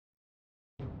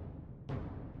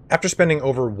After spending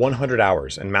over 100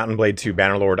 hours in Mount & Blade 2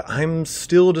 Bannerlord, I'm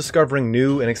still discovering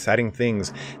new and exciting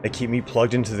things that keep me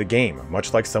plugged into the game,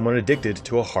 much like someone addicted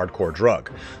to a hardcore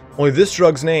drug. Only this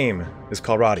drug's name is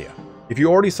called Radia. If you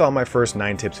already saw my first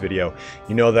 9 tips video,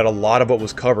 you know that a lot of what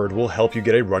was covered will help you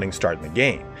get a running start in the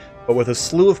game. But with a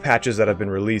slew of patches that have been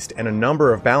released and a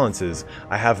number of balances,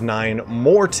 I have 9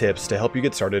 more tips to help you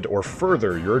get started or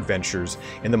further your adventures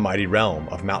in the mighty realm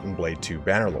of Mount & Blade 2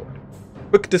 Bannerlord.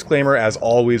 Quick disclaimer, as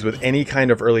always with any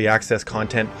kind of early access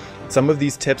content, some of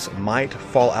these tips might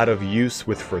fall out of use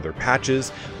with further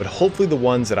patches, but hopefully the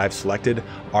ones that I've selected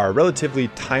are relatively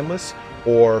timeless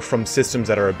or from systems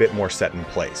that are a bit more set in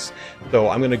place. So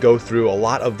I'm going to go through a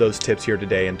lot of those tips here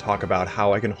today and talk about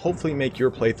how I can hopefully make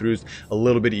your playthroughs a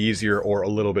little bit easier or a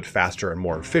little bit faster and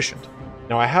more efficient.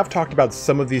 Now, I have talked about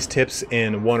some of these tips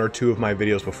in 1 or 2 of my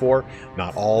videos before,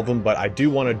 not all of them, but I do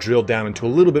want to drill down into a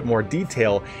little bit more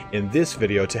detail in this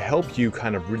video to help you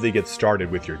kind of really get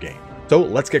started with your game. So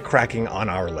let's get cracking on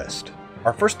our list.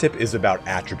 Our first tip is about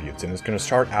attributes, and it's going to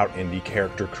start out in the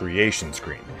character creation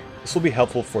screen. This will be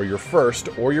helpful for your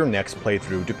first or your next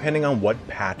playthrough depending on what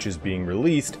patch is being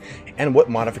released and what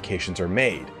modifications are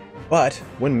made. But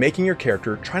when making your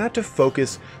character, try not to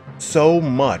focus so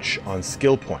much on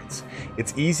skill points.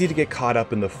 It's easy to get caught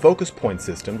up in the focus point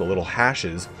system, the little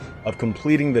hashes, of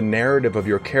completing the narrative of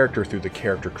your character through the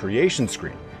character creation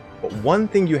screen. But one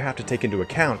thing you have to take into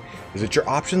account is that your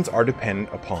options are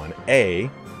dependent upon A,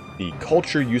 the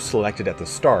culture you selected at the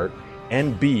start,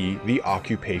 and B, the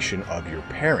occupation of your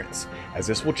parents, as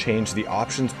this will change the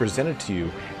options presented to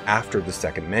you after the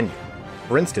second menu.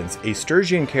 For instance, a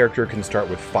Sturgian character can start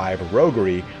with 5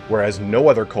 roguery, whereas no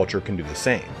other culture can do the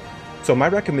same. So my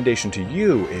recommendation to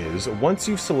you is, once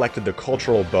you've selected the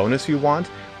cultural bonus you want,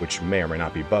 which may or may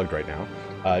not be bugged right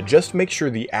now, just make sure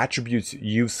the attributes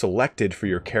you've selected for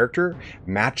your character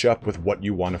match up with what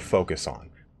you want to focus on.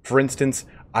 For instance,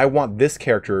 I want this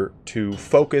character to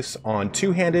focus on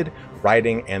two-handed,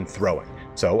 riding, and throwing.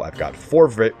 So I've got 4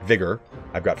 vigor,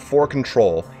 I've got 4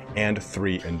 control, and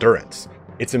 3 endurance.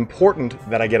 It's important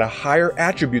that I get a higher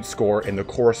attribute score in the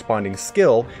corresponding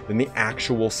skill than the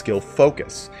actual skill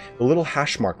focus, the little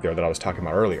hash mark there that I was talking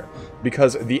about earlier,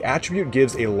 because the attribute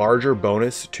gives a larger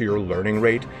bonus to your learning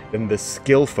rate than the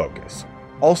skill focus.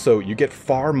 Also, you get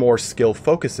far more skill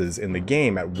focuses in the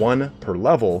game at 1 per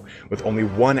level with only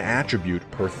 1 attribute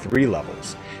per 3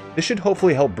 levels. This should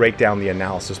hopefully help break down the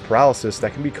analysis paralysis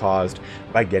that can be caused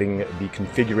by getting the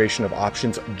configuration of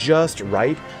options just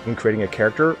right when creating a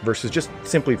character versus just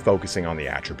simply focusing on the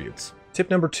attributes. Tip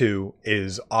number 2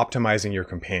 is optimizing your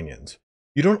companions.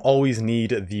 You don't always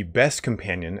need the best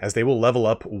companion, as they will level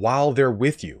up while they're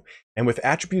with you. And with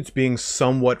attributes being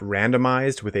somewhat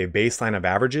randomized with a baseline of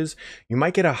averages, you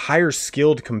might get a higher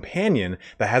skilled companion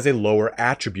that has a lower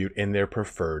attribute in their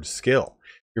preferred skill.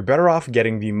 You're better off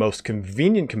getting the most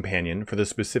convenient companion for the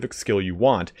specific skill you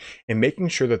want and making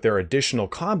sure that their additional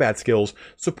combat skills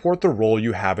support the role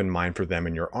you have in mind for them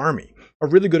in your army. A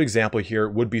really good example here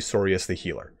would be Sorius the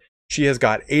Healer. She has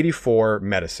got 84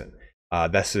 medicine.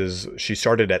 She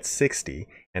started at 60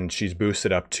 and she's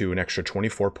boosted up to an extra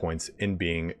 24 points in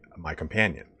being my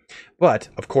companion. But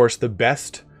of course the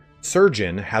best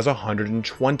surgeon has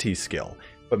 120 skill,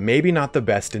 but maybe not the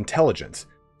best intelligence.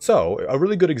 So a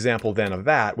really good example then of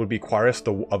that would be Quaris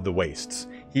of the Wastes.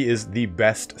 He is the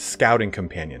best scouting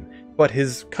companion, but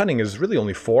his cunning is really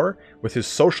only 4, with his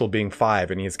social being 5,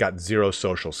 and he's got 0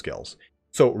 social skills.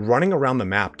 So running around the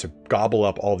map to gobble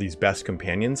up all these best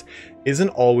companions isn't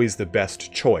always the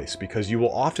best choice, because you will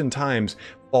oftentimes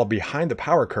fall behind the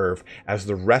power curve as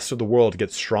the rest of the world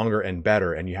gets stronger and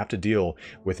better, and you have to deal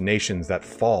with nations that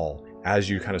fall as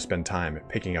you kind of spend time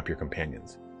picking up your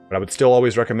companions. But I would still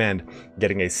always recommend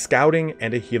getting a scouting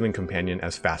and a healing companion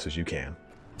as fast as you can.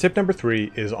 Tip number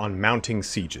 3 is on mounting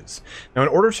sieges. Now, in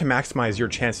order to maximize your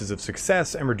chances of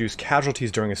success and reduce casualties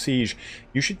during a siege,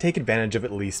 you should take advantage of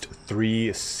at least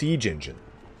 3 siege engines.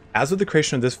 As of the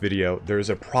creation of this video, there is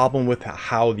a problem with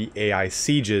how the AI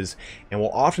sieges and will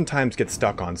oftentimes get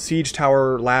stuck on siege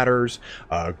tower ladders,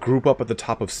 group up at the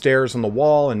top of stairs on the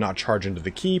wall and not charge into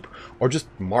the keep, or just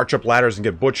march up ladders and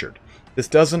get butchered. This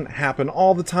doesn't happen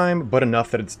all the time, but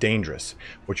enough that it's dangerous.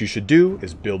 What you should do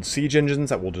is build siege engines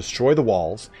that will destroy the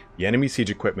walls, the enemy siege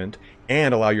equipment,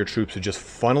 and allow your troops to just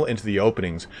funnel into the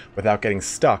openings without getting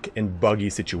stuck in buggy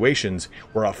situations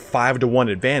where a 5-to-1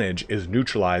 advantage is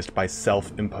neutralized by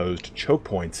self-imposed choke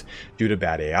points due to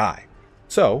bad AI.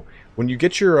 So, when you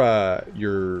get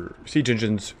your siege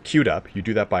engines queued up, you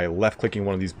do that by left-clicking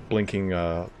one of these blinking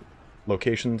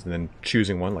locations and then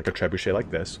choosing one like a trebuchet like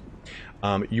this.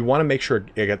 You want to make sure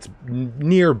it gets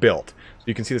near built. So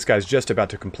you can see this guy's just about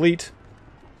to complete.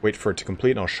 Wait for it to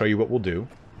complete, and I'll show you what we'll do.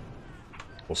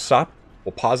 We'll stop,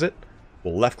 we'll pause it,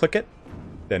 we'll left-click it,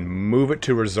 then move it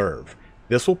to reserve.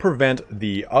 This will prevent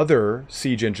the other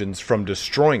siege engines from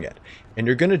destroying it. And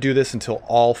you're going to do this until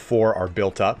all 4 are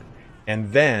built up.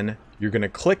 And then you're going to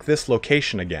click this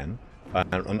location again.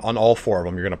 On all 4 of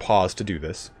them, you're going to pause to do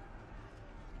this.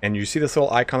 And you see this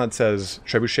little icon that says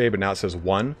Trebuchet, but now it says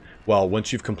 1. Well,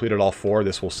 once you've completed all 4,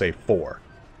 this will say 4.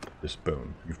 Just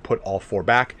boom. You've put all 4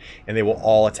 back, and they will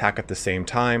all attack at the same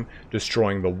time,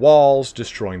 destroying the walls,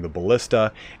 destroying the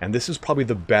ballista, and this is probably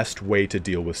the best way to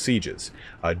deal with sieges.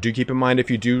 Do keep in mind, if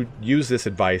you do use this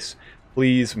advice,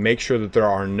 please make sure that there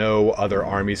are no other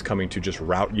armies coming to just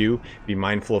rout you. Be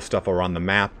mindful of stuff around the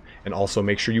map, and also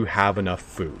make sure you have enough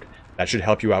food. That should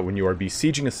help you out when you are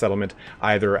besieging a settlement,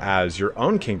 either as your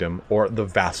own kingdom or the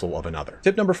vassal of another.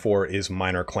 Tip number 4 is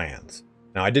minor clans.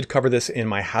 Now, I did cover this in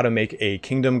my How to Make a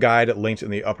Kingdom guide linked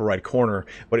in the upper right corner,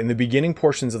 but in the beginning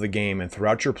portions of the game and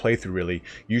throughout your playthrough really,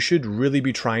 you should really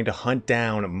be trying to hunt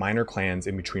down minor clans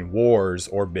in between wars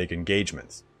or big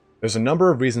engagements. There's a number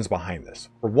of reasons behind this.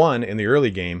 For one, in the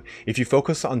early game, if you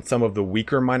focus on some of the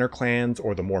weaker minor clans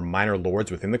or the more minor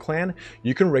lords within the clan,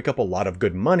 you can rake up a lot of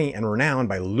good money and renown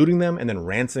by looting them and then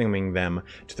ransoming them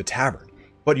to the tavern.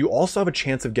 But you also have a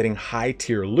chance of getting high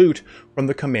tier loot from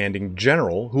the commanding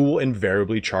general, who will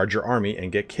invariably charge your army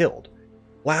and get killed.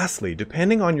 Lastly,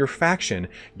 depending on your faction,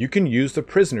 you can use the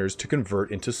prisoners to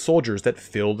convert into soldiers that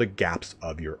fill the gaps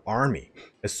of your army,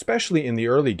 especially in the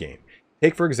early game.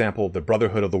 Take, for example, the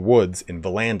Brotherhood of the Woods in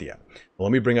Valandia. Well,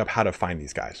 let me bring up how to find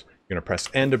these guys. You're going to press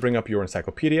N to bring up your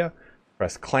encyclopedia,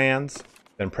 press clans,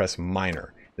 then press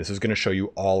minor. This is going to show you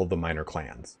all of the minor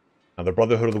clans. Now, the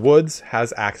Brotherhood of the Woods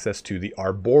has access to the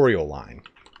Arboreal line.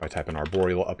 If I type in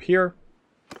Arboreal up here,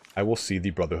 I will see the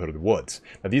Brotherhood of the Woods.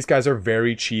 Now, these guys are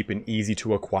very cheap and easy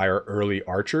to acquire early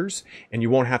archers, and you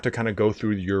won't have to kind of go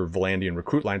through your Valandian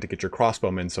recruit line to get your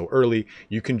crossbowmen so early.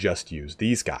 You can just use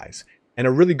these guys. And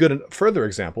a really good further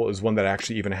example is one that I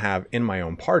actually even have in my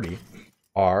own party,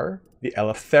 are the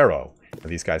Elefthero. Now,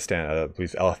 these guys stand, I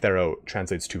believe Elefthero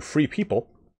translates to free people.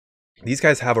 These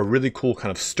guys have a really cool kind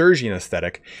of Sturgian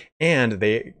aesthetic, and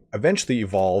they eventually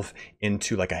evolve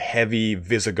into like a heavy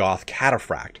Visigoth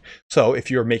cataphract. So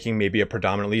if you're making maybe a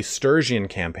predominantly Sturgian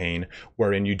campaign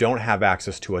wherein you don't have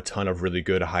access to a ton of really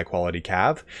good high quality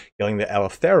cav, getting the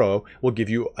Elefthero will give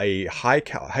you a high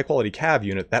quality cav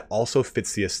unit that also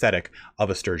fits the aesthetic of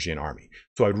a Sturgian army.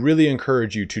 So I'd really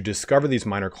encourage you to discover these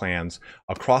minor clans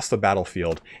across the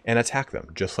battlefield and attack them,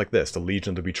 just like this, the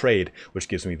Legion of the Betrayed, which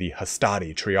gives me the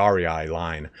Hastati Triarii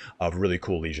line of really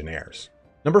cool legionnaires.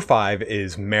 Number 5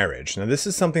 is marriage. Now, this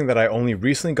is something that I only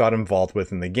recently got involved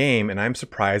with in the game, and I'm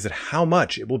surprised at how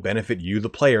much it will benefit you, the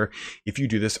player, if you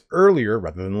do this earlier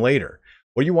rather than later.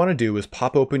 What you want to do is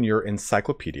pop open your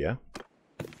encyclopedia,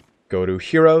 go to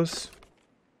Heroes,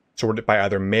 sort it by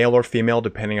either male or female,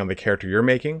 depending on the character you're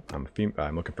making. I'm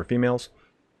looking for females.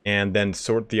 And then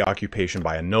sort the occupation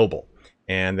by a noble.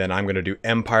 And then I'm going to do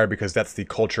Empire because that's the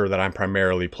culture that I'm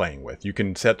primarily playing with. You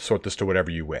can sort this to whatever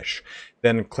you wish.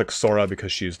 Then click Sora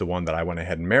because she's the one that I went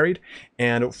ahead and married.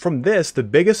 And from this, the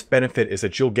biggest benefit is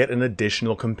that you'll get an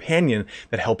additional companion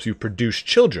that helps you produce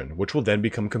children, which will then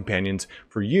become companions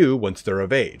for you once they're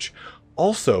of age.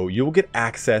 Also, you will get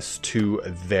access to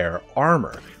their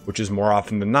armor, which is more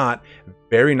often than not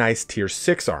very nice tier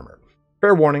 6 armor.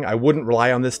 Fair warning, I wouldn't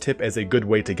rely on this tip as a good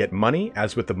way to get money,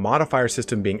 as with the modifier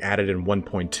system being added in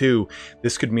 1.2,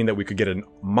 this could mean that we could get a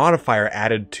modifier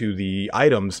added to the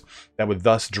items that would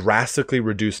thus drastically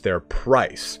reduce their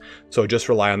price. So just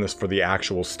rely on this for the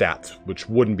actual stats, which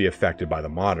wouldn't be affected by the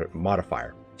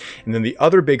modifier. And then the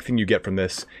other big thing you get from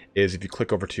this is if you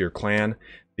click over to your clan,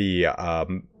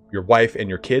 your wife and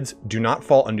your kids do not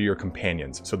fall under your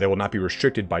companions, so they will not be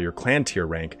restricted by your clan tier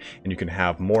rank, and you can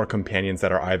have more companions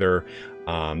that are either,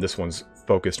 this one's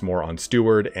focused more on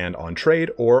steward and on trade,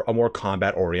 or a more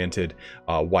combat-oriented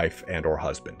wife and or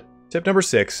husband. Tip number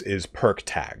 6 is perk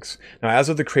tags. Now, as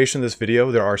of the creation of this video,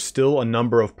 there are still a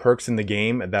number of perks in the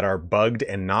game that are bugged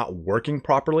and not working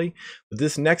properly, but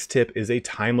this next tip is a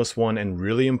timeless one and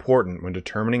really important when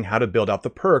determining how to build out the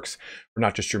perks for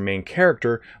not just your main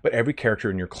character, but every character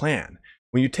in your clan.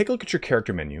 When you take a look at your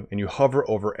character menu and you hover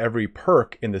over every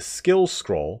perk in the skills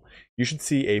scroll, you should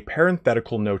see a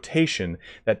parenthetical notation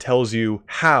that tells you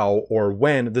how or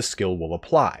when the skill will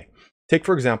apply. Take,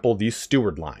 for example, the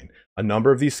steward line. A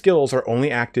number of these skills are only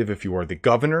active if you are the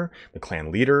governor, the clan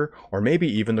leader, or maybe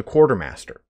even the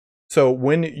quartermaster. So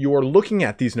when you're looking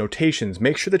at these notations,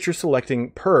 make sure that you're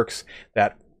selecting perks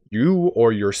that you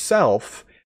or yourself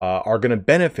are going to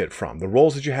benefit from, the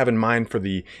roles that you have in mind for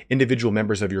the individual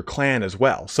members of your clan as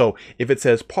well. So if it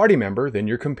says party member, then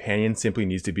your companion simply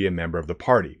needs to be a member of the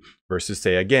party, versus,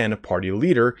 say again, a party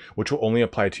leader, which will only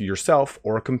apply to yourself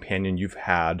or a companion you've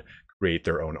had create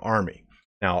their own army.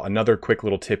 Now, another quick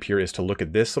little tip here is to look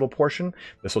at this little portion.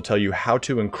 This will tell you how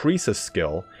to increase a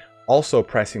skill. Also,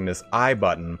 pressing this I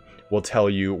button will tell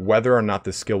you whether or not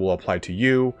the skill will apply to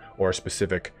you or a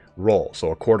specific role.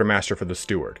 So a quartermaster for the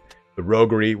steward. The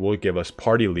roguery will give us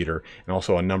party leader, and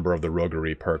also a number of the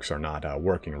roguery perks are not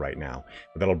working right now.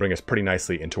 But that'll bring us pretty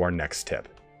nicely into our next tip,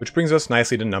 which brings us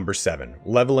nicely to number 7,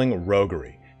 leveling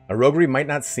roguery. Now, roguery might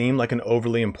not seem like an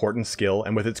overly important skill,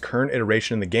 and with its current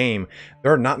iteration in the game,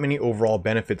 there are not many overall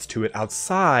benefits to it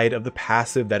outside of the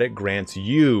passive that it grants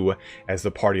you as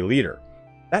the party leader.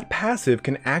 That passive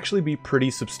can actually be pretty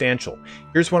substantial.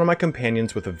 Here's one of my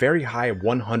companions with a very high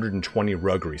 120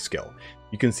 roguery skill.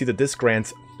 You can see that this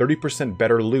grants 30%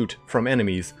 better loot from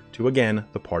enemies to, again,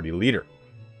 the party leader.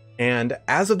 And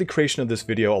as of the creation of this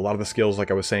video, a lot of the skills,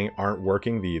 like I was saying, aren't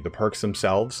working, the perks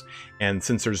themselves. And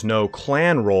since there's no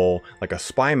clan role, like a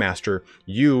spy master,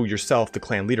 you, yourself, the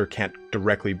clan leader, can't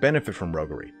directly benefit from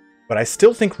roguery. But I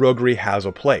still think roguery has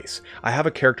a place. I have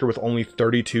a character with only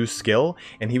 32 skill,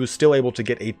 and he was still able to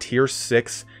get a tier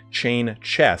 6 chain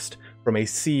chest from a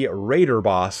C raider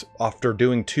boss after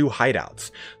doing 2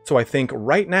 hideouts. So I think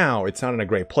right now it's not in a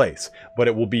great place, but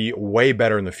it will be way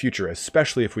better in the future,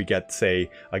 especially if we get, say,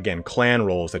 again, clan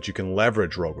roles that you can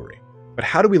leverage roguery. But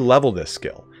how do we level this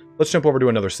skill? Let's jump over to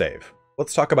another save.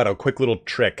 Let's talk about a quick little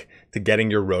trick to getting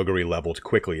your roguery leveled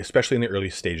quickly, especially in the early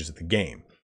stages of the game.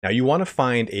 Now you want to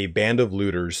find a band of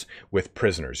looters with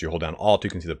prisoners. You hold down Alt, you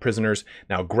can see the prisoners.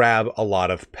 Now grab a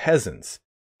lot of peasants.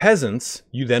 Peasants,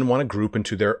 you then want to group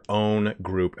into their own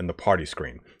group in the party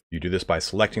screen. You do this by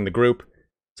selecting the group,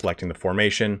 selecting the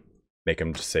formation, make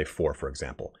them just say 4, for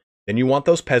example. Then you want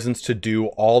those peasants to do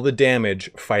all the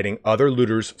damage fighting other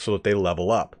looters so that they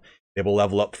level up. They will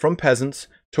level up from peasants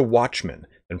to watchmen.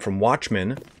 Then from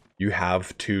watchmen, you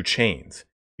have 2 chains.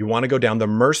 You want to go down the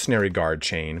mercenary guard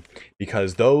chain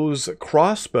because those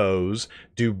crossbows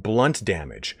do blunt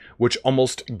damage, which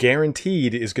almost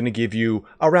guaranteed is going to give you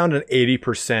around an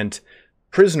 80%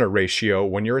 prisoner ratio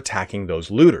when you're attacking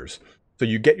those looters. So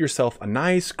you get yourself a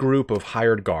nice group of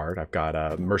hired guard. I've got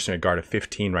a mercenary guard of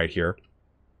 15 right here.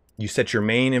 You set your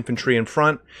main infantry in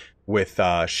front with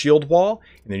shield wall,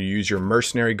 and then you use your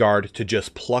mercenary guard to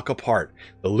just pluck apart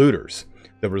the looters.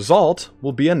 The result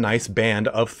will be a nice band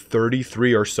of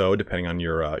 33 or so, depending on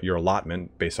your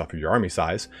allotment based off of your army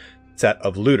size, set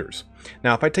of looters.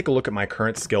 Now, if I take a look at my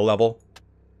current skill level,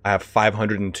 I have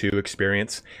 502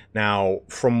 experience. Now,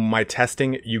 from my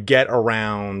testing, you get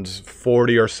around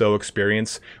 40 or so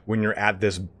experience when you're at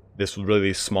this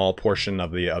really small portion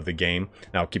of the game.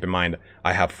 Now, keep in mind,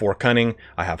 I have 4 cunning,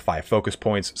 I have 5 focus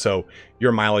points, so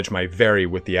your mileage might vary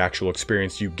with the actual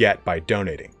experience you get by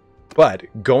donating. But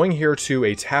going here to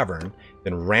a tavern,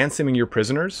 then ransoming your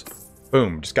prisoners,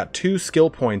 boom, just got 2 skill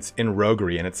points in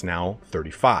roguery, and it's now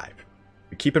 35.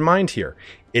 But keep in mind here,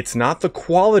 it's not the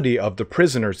quality of the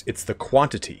prisoners, it's the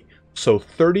quantity. So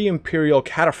 30 Imperial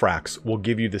Cataphracts will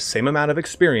give you the same amount of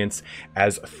experience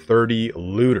as 30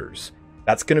 looters.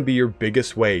 That's going to be your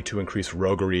biggest way to increase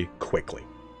roguery quickly.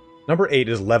 Number 8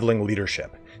 is leveling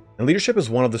leadership. And leadership is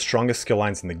one of the strongest skill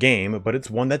lines in the game, but it's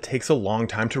one that takes a long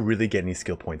time to really get any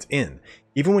skill points in.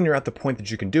 Even when you're at the point that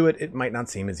you can do it, it might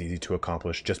not seem as easy to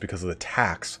accomplish just because of the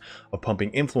tax of pumping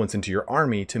influence into your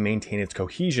army to maintain its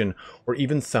cohesion, or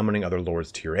even summoning other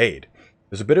lords to your aid.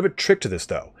 There's a bit of a trick to this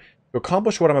though. To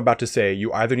accomplish what I'm about to say,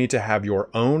 you either need to have your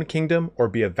own kingdom or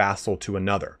be a vassal to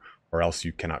another, or else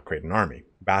you cannot create an army.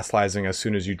 Vassalizing as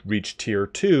soon as you reach tier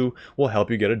 2 will help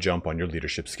you get a jump on your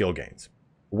leadership skill gains.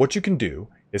 What you can do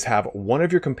is have one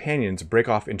of your companions break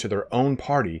off into their own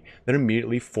party, then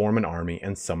immediately form an army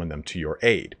and summon them to your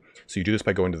aid. So you do this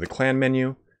by going to the clan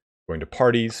menu, going to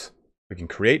parties, clicking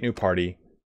create new party,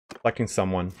 selecting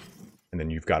someone, and then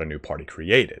you've got a new party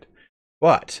created.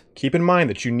 But keep in mind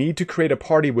that you need to create a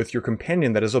party with your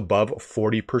companion that is above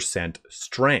 40%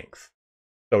 strength.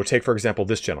 So take, for example,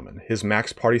 this gentleman. His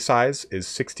max party size is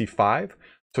 65,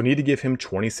 so I need to give him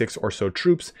 26 or so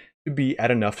troops to be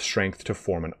at enough strength to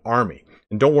form an army.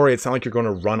 And don't worry, it's not like you're going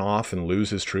to run off and lose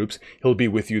his troops. He'll be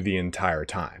with you the entire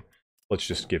time. Let's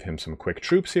just give him some quick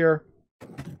troops here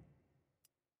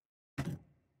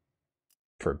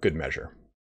for good measure.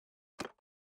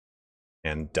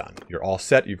 And done. You're all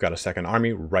set. You've got a second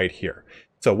army right here.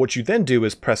 So what you then do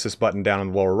is press this button down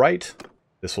on the lower right.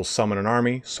 This will summon an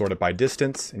army, sort it by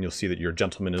distance, and you'll see that your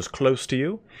gentleman is close to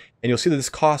you. And you'll see that this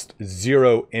costs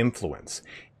 0 influence.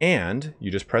 And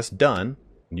you just press done,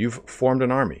 and you've formed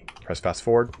an army. Press fast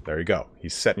forward. There you go.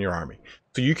 He's set in your army.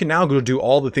 So you can now go do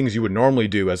all the things you would normally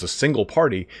do as a single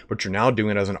party, but you're now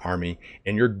doing it as an army,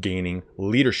 and you're gaining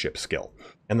leadership skill.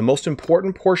 And the most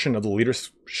important portion of the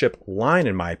leadership line,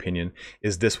 in my opinion,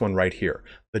 is this one right here,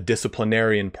 the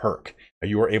disciplinarian perk.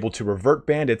 You are able to revert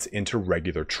bandits into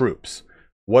regular troops.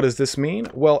 What does this mean?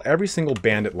 Well, every single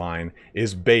bandit line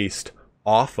is based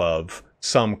off of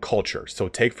some culture. So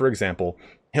take, for example,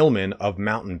 Hillmen of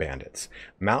Mountain Bandits.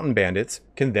 Mountain Bandits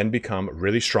can then become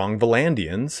really strong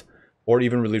Valandians, or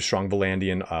even really strong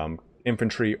Valandian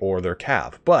infantry or their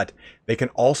cav. But they can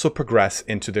also progress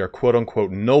into their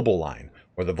quote-unquote noble line,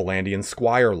 or the Valandian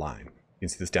Squire line. You can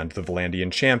see this down to the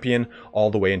Valandian Champion, all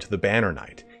the way into the Banner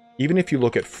Knight. Even if you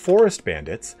look at Forest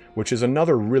Bandits, which is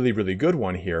another really, really good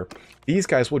one here, these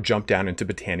guys will jump down into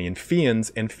Battanian Fiends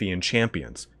and Fiend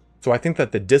Champions. So I think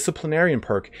that the Disciplinarian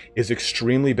perk is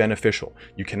extremely beneficial.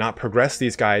 You cannot progress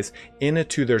these guys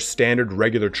into their standard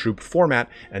regular troop format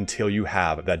until you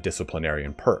have that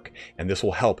Disciplinarian perk. And this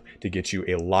will help to get you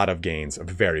a lot of gains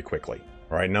very quickly.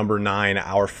 All right, number 9,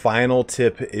 our final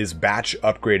tip is batch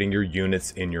upgrading your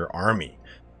units in your army.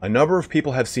 A number of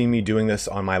people have seen me doing this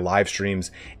on my live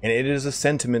streams, and it is a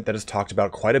sentiment that is talked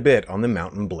about quite a bit on the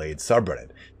Mountain Blade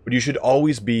subreddit. But you should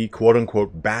always be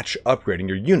quote-unquote batch upgrading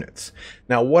your units.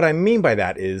 Now, what I mean by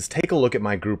that is, take a look at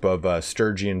my group of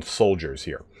Stygian soldiers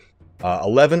here.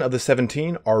 11 of the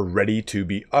 17 are ready to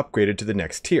be upgraded to the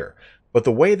next tier. But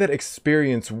the way that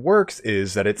experience works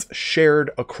is that it's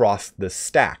shared across the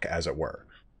stack, as it were.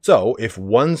 So, if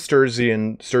one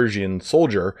Stygian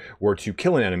soldier were to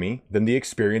kill an enemy, then the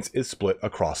experience is split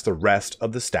across the rest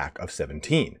of the stack of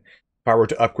 17. If I were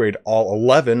to upgrade all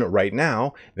 11 right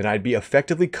now, then I'd be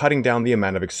effectively cutting down the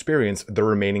amount of experience the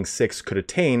remaining 6 could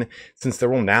attain, since there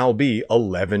will now be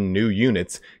 11 new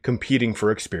units competing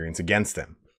for experience against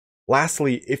them.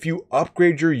 Lastly, if you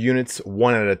upgrade your units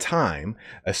one at a time,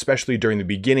 especially during the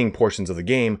beginning portions of the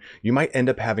game, you might end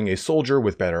up having a soldier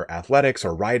with better athletics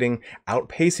or riding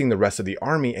outpacing the rest of the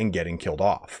army and getting killed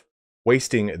off,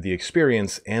 wasting the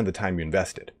experience and the time you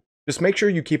invested. Just make sure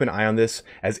you keep an eye on this,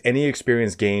 as any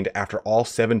experience gained after all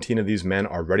 17 of these men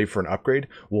are ready for an upgrade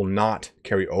will not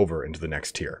carry over into the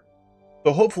next tier.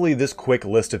 So hopefully this quick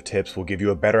list of tips will give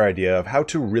you a better idea of how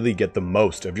to really get the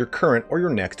most of your current or your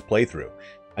next playthrough.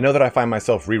 I know that I find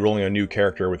myself re-rolling a new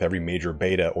character with every major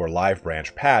beta or live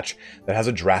branch patch that has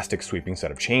a drastic sweeping set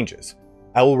of changes.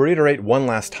 I will reiterate one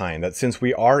last time that since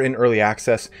we are in early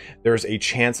access, there's a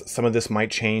chance some of this might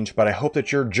change, but I hope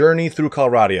that your journey through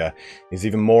Calradia is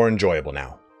even more enjoyable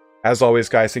now. As always,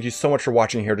 guys, thank you so much for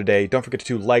watching here today. Don't forget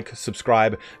to like,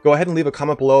 subscribe, go ahead and leave a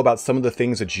comment below about some of the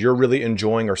things that you're really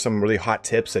enjoying or some really hot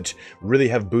tips that really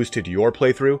have boosted your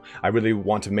playthrough. I really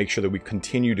want to make sure that we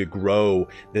continue to grow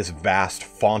this vast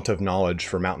font of knowledge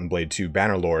for Mountain Blade 2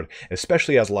 Bannerlord,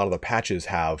 especially as a lot of the patches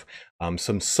have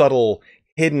some subtle,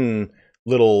 hidden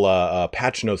little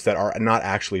patch notes that are not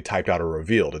actually typed out or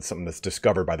revealed. It's something that's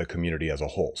discovered by the community as a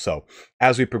whole. So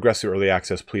as we progress through early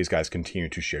access, please guys continue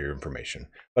to share your information.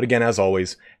 But again, as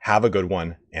always, have a good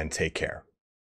one and take care.